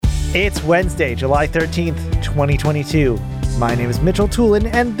It's Wednesday, July 13th, 2022. My name is Mitchell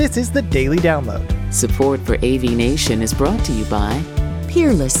Tulin, and this is the Daily Download. Support for AV Nation is brought to you by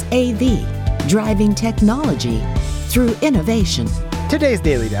Peerless AV, driving technology through innovation. Today's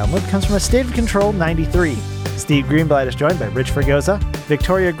Daily Download comes from a State of Control 93. Steve Greenblatt is joined by Rich Fregosa,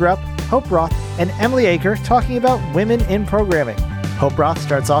 Victoria Grupp, Hope Roth, and Emily Aker talking about women in programming. Hope Roth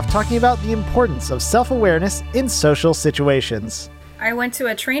starts off talking about the importance of self-awareness in social situations. I went to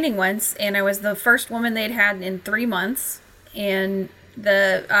a training once, and I was the first woman they'd had in 3 months, and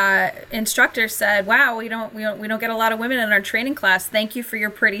the instructor said, "Wow, we don't get a lot of women in our training class. Thank you for your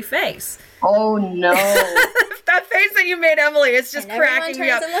pretty face." Oh no! That face that you made, Emily, it's just cracking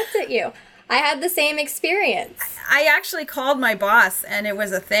me up. Everyone turns and looks at you. I had the same experience. I actually called my boss, and it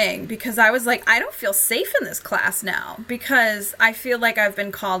was a thing, because I was like, I don't feel safe in this class now, because I feel like I've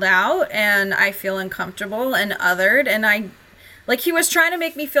been called out, and I feel uncomfortable and othered, and he was trying to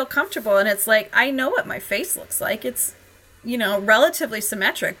make me feel comfortable, and it's like, I know what my face looks like. It's, relatively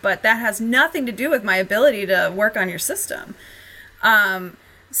symmetric, but that has nothing to do with my ability to work on your system.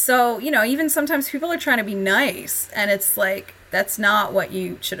 So, even sometimes people are trying to be nice, and it's like, that's not what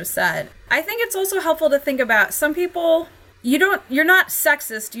you should have said. I think it's also helpful to think about some people, you're not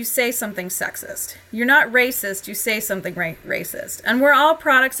sexist, you say something sexist. You're not racist, you say something racist. And we're all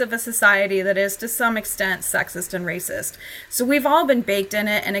products of a society that is to some extent sexist and racist. So we've all been baked in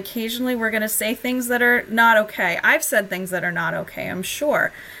it, and occasionally we're going to say things that are not okay. I've said things that are not okay, I'm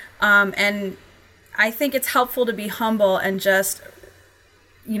sure. And I think it's helpful to be humble and just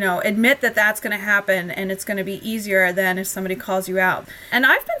admit that that's going to happen, and it's going to be easier than if somebody calls you out. And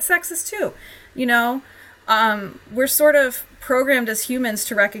I've been sexist too, we're sort of programmed as humans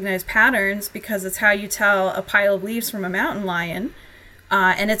to recognize patterns because it's how you tell a pile of leaves from a mountain lion.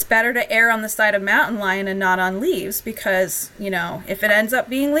 And it's better to err on the side of mountain lion and not on leaves because, if it ends up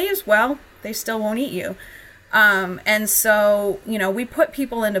being leaves, well, they still won't eat you. And so, we put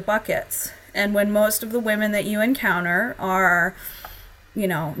people into buckets. And when most of the women that you encounter are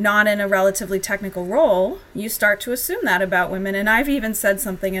not in a relatively technical role, you start to assume that about women. And I've even said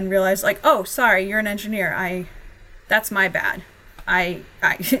something and realized, oh, sorry, you're an engineer. That's my bad.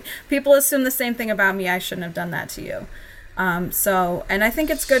 People assume the same thing about me. I shouldn't have done that to you. And I think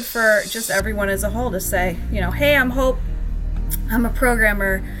it's good for just everyone as a whole to say, hey, I'm Hope. I'm a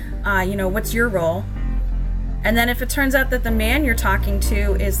programmer. What's your role? And then if it turns out that the man you're talking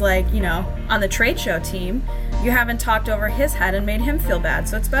to is on the trade show team, you haven't talked over his head and made him feel bad.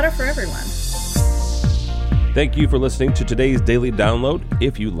 So it's better for everyone. Thank you for listening to today's Daily Download.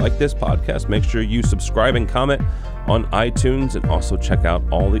 If you like this podcast, make sure you subscribe and comment on iTunes, and also check out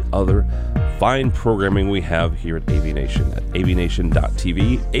all the other fine programming we have here at AV Nation at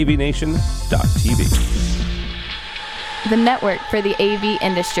avnation.tv, avnation.tv. The network for the AV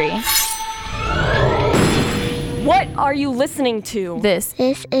industry. What are you listening to? This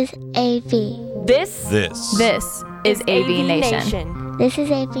is AV. This is AV Nation. This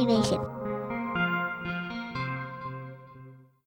is AV Nation.